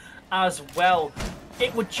Gate there as well.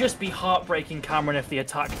 It would just be heartbreaking, Cameron, if the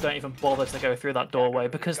attack don't even bother to go through that doorway,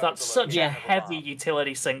 because that's such a heavy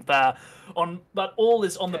utility sink there. But all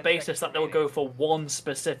is on the basis that they'll go for one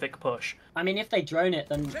specific push. I mean, if they drone it,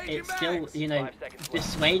 then it still, you know,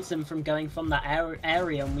 dissuades them from going from that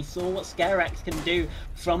area. And we saw what ScareX can do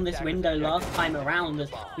from this window last time around. As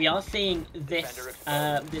we are seeing this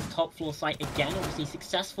this top floor site again, obviously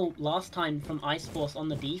successful last time from Ice Force on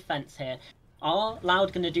the defense here. Are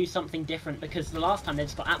Loud going to do something different? Because the last time they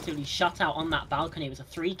just got absolutely shut out on that balcony. It was a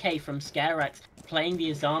 3K from ScareX playing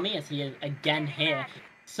the Azami, as he is again here.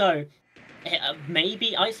 So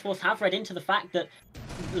maybe Ice Force have read into the fact that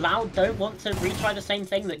Loud don't want to retry the same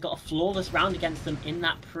thing that got a flawless round against them in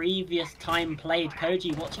that previous time played.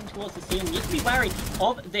 Koji watching towards the ceiling. You need to be wary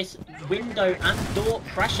of this window and door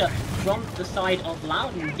pressure from the side of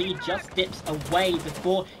Loud. Indeed, just dips away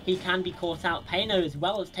before he can be caught out. Pano as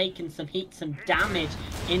well has taken some heat, some damage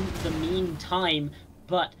in the meantime,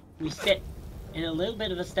 but we sit in a little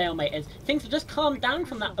bit of a stalemate as things have just calmed down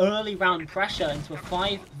from that early round pressure into a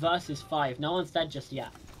 5 versus 5. No one's dead just yet.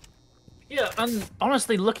 Yeah, and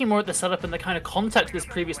honestly, looking more at the setup and the kind of context of this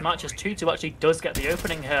previous match, as 2-2 actually does get the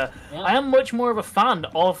opening here, yeah. I am much more of a fan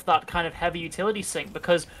of that kind of heavy utility sink,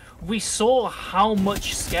 because we saw how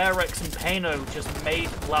much ScareX and Pano just made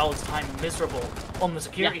Loud's time miserable on the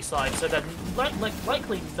security side, so they're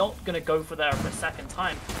likely not going to go for there for a second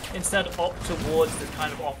time, instead opt towards this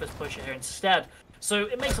kind of office pusher here instead. So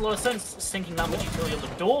it makes a lot of sense sinking that much utility on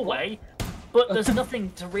the doorway, but there's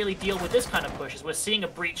nothing to really deal with this kind of push, as we're seeing a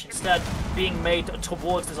breach instead being made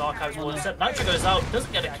towards this archives wall. Instead, Nitro goes out,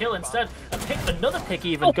 doesn't get a kill instead, and another pick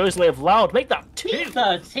even goes away of Loud. Make that 2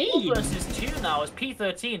 P13 versus 2 now, as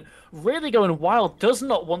P13 really going wild, does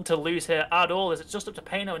not want to lose here at all, as it's just up to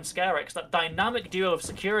Pano and ScareX. That dynamic duo of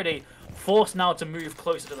security forced now to move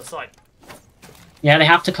closer to the site. Yeah, they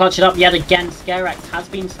have to clutch it up yet again. ScareX has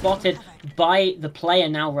been spotted by the player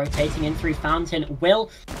now rotating in through Fountain.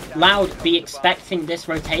 Will Loud be expecting this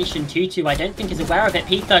rotation? 2-2, I don't think is aware of it.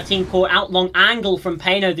 P13 caught out, long angle from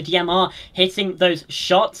Pano, the DMR hitting those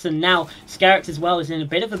shots, and now ScareX as well is in a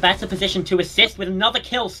bit of a better position to assist with another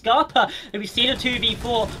kill. Scarpa, we've seen a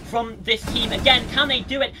 2v4 from this team again. Can they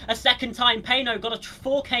do it a second time? Pano got a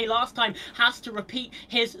 4K last time, has to repeat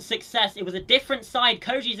his success. It was a different side.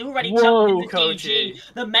 Koji's already jumped in the DG.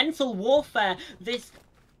 The mental warfare, this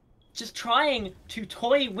just trying to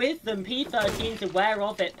toy with them. P13's aware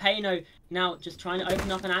of it. Pano now just trying to open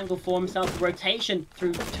up an angle for himself. Rotation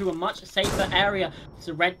through to a much safer area.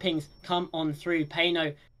 So red pings come on through.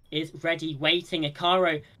 Pano is ready, waiting.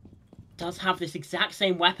 Ikaro does have this exact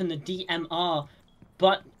same weapon, the DMR,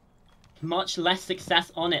 but much less success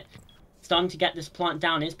on it. Starting to get this plant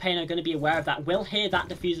down. Is Pano going to be aware of that? We'll hear that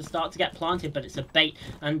diffuser start to get planted, but it's a bait,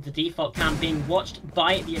 and the default cam being watched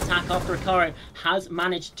by the attack after Ikaro has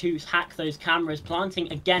managed to hack those cameras.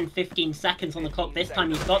 Planting again, 15 seconds on the clock. This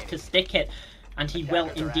time he's got to stick it, and he will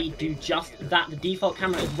indeed do just that. The default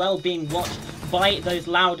camera as well being watched by those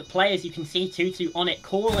Loud players. You can see 2-2 on it,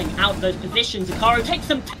 calling out those positions. Ikaro takes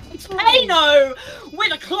some Pano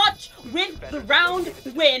with a clutch with the round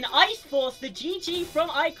win. Ice Force, the GG from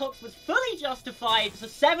Icox was fully justified. It's a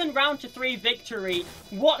 7-3 victory.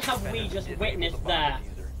 What have we just witnessed there?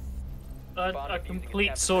 A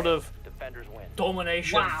complete sort of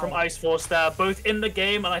domination from Ice Force there, both in the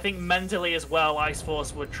game and I think mentally as well. Ice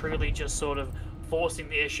Force were truly just sort of forcing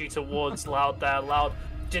the issue towards Loud there. Loud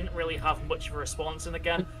didn't really have much of a response, and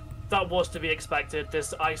again, that was to be expected.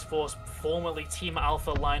 This Ice Force, formerly Team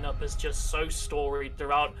Alpha lineup, is just so storied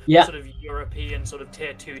throughout sort of European, sort of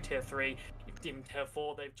Tier 2, Tier 3, even Tier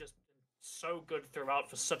 4. They've just been so good throughout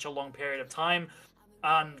for such a long period of time.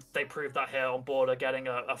 And they proved that here on Border, getting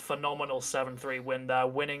a phenomenal 7-3 win there,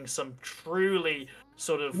 winning some truly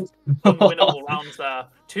sort of unwinnable rounds there.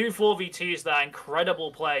 2 4v2s there, incredible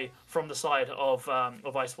play from the side of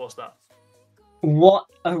Ice Force there. What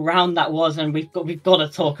a round that was, and we've got to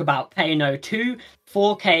talk about Pano. 2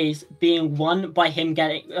 4Ks being won by him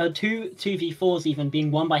getting 2 2v4s even being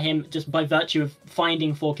won by him just by virtue of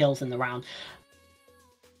finding 4 kills in the round.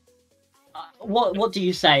 What do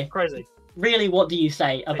you say? Crazy. Really, what do you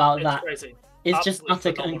say about that? Crazy. It's Absolutely just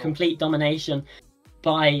utter phenomenal. and complete domination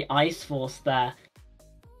by Ice Force there.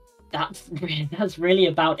 That's really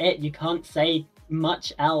about it. You can't say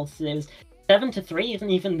much else. It was 7-3 isn't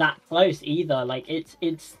even that close either. Like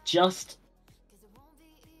it's just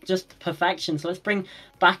just perfection. So let's bring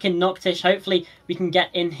back in Noctish. Hopefully we can get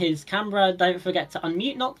in his camera. Don't forget to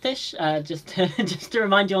unmute Noctish, just to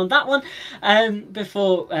remind you on that one,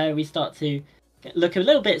 before we start to look a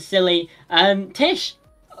little bit silly. Tish,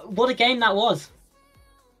 what a game that was.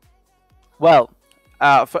 Well,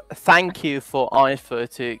 thank you for Ifer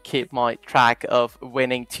to keep my track of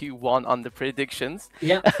winning 2-1 on the predictions.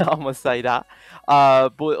 Yeah. I must say that.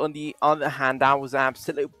 But on the other hand, that was an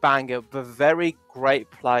absolute banger, but very great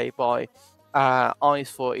play by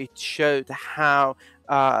Ifer. It showed how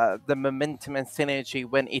the momentum and synergy,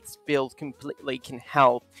 when it's built completely, can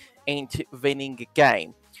help into winning a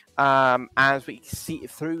game. As we see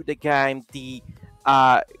through the game, the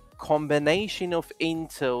combination of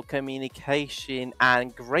intel, communication,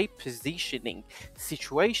 and great positioning,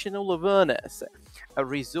 situational awareness,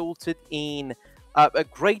 resulted in a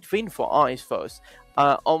great win for Icefos.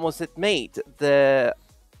 Almost admit I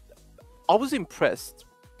was impressed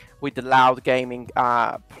with the Loud Gaming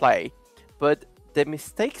play, but the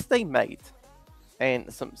mistakes they made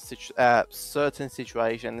in some certain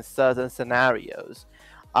situations, certain scenarios,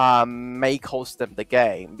 may cost them the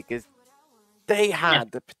game, because they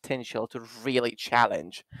had the potential to really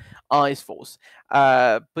challenge Ice Force.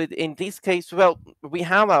 But in this case, well, we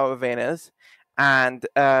have our winners, and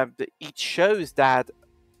it shows that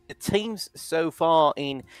the teams so far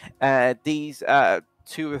in these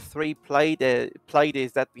 2 or 3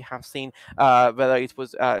 playdays that we have seen, whether it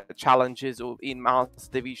was challenges or in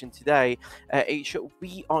Master Division today,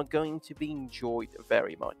 we are going to be enjoyed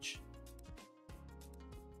very much.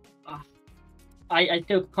 I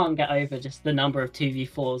still can't get over just the number of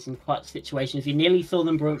 2v4s and clutch situations. You nearly saw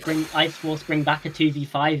them bring Ice Force bring back a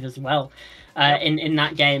 2v5 as well in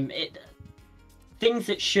that game. Things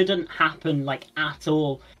that shouldn't happen like at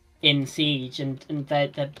all in Siege, and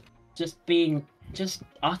they're just being just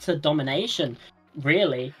utter domination,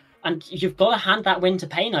 really. And you've got to hand that win to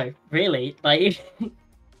Pano, really. Like,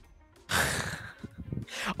 I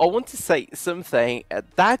want to say something.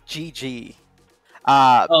 That GG.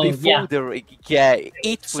 Before the game,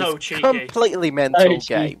 it was So cheeky. completely mental So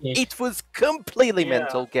game. cheeky. It was completely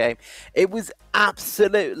mental game. It was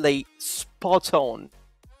absolutely spot on.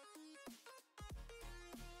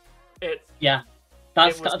 That's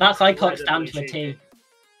ICOX down to a T.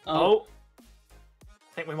 Oh,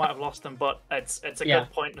 I think we might have lost them, but it's a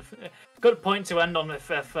good point to end on. If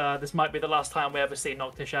this might be the last time we ever see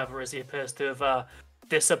Noctish ever, as he appears to have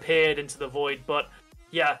disappeared into the void. But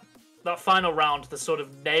yeah, that final round, the sort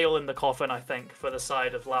of nail in the coffin, I think, for the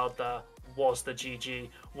side of Loud there was the GG,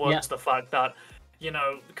 was the fact that,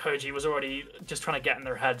 Koji was already just trying to get in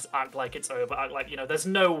their heads, act like it's over, act like, there's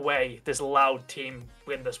no way this Loud team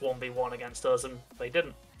win this 1v1 against us, and they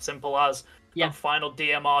didn't. Simple as. That final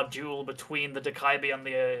DMR duel between the Dekaibi and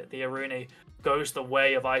the Aruni goes the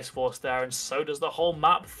way of Ice Force there, and so does the whole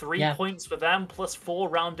map. 3 points for them, plus 4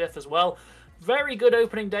 round diff as well. Very good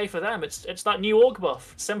opening day for them. It's that new org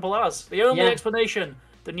buff. Simple as. The only explanation,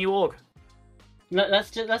 the new org.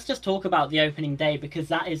 Let's just talk about the opening day, because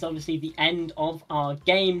that is obviously the end of our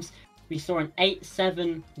games. We saw an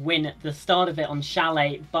 8-7 win at the start of it on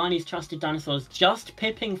Chalet. Barney's Trusted Dinosaurs just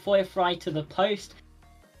pipping Feuerfrei to the post.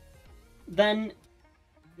 Then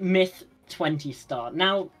Myth 20 star.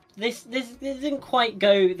 Now, this didn't quite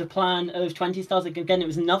go the plan of 20 stars. Again, it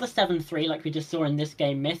was another 7-3 like we just saw in this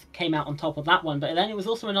game. Myth came out on top of that one, but then it was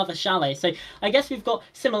also another Chalet. So I guess we've got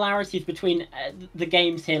similarities between the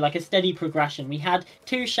games here, like a steady progression. We had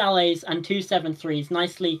 2 Chalets and 2 7-3s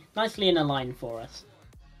nicely in a line for us.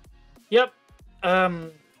 Yep.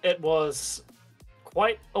 It was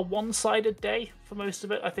quite a one-sided day for most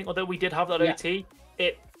of it. I think, although we did have that OT,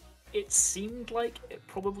 it seemed like it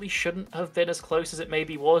probably shouldn't have been as close as it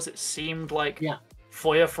maybe was. It seemed like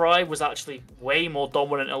Feuerfrei was actually way more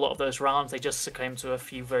dominant in a lot of those rounds. They just succumbed to a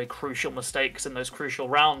few very crucial mistakes in those crucial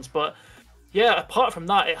rounds. But yeah, apart from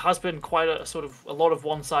that, it has been quite a lot of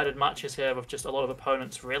one-sided matches here, with just a lot of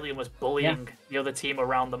opponents really almost bullying the other team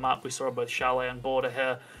around the map. We saw both Chalet and Border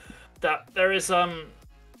here. That there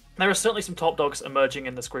are certainly some top dogs emerging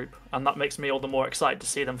in this group, and that makes me all the more excited to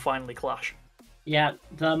see them finally clash. Yeah,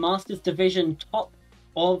 the Masters Division top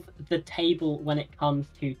of the table when it comes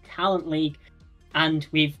to Talent League, and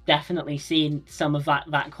we've definitely seen some of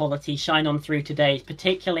that quality shine on through today,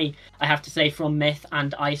 particularly, I have to say, from Myth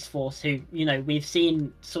and Ice Force, who, we've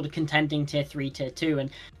seen sort of contending Tier 3, Tier 2, and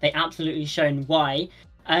they absolutely shown why.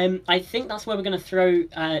 I think that's where we're going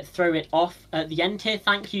to throw it off at the end here.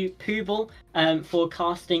 Thank you, Poobal, for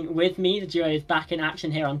casting with me. The duo is back in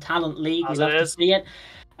action here on Talent League. We love to see it.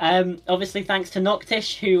 Obviously, thanks to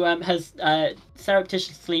Noctish, who has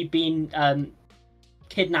surreptitiously been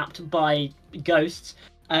kidnapped by ghosts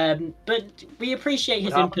But we appreciate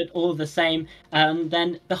his input all the same.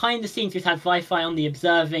 Then behind the scenes, we've had Wi-Fi on the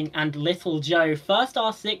Observing and Little Joe. First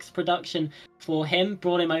R6 production for him,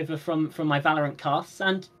 brought him over from my Valorant casts,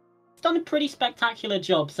 and done a pretty spectacular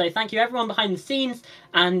job. So thank you everyone behind the scenes,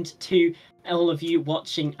 and to all of you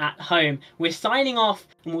watching at home. We're signing off,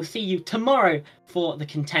 and we'll see you tomorrow for the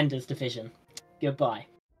Contenders division. Goodbye.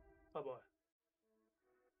 Bye-bye.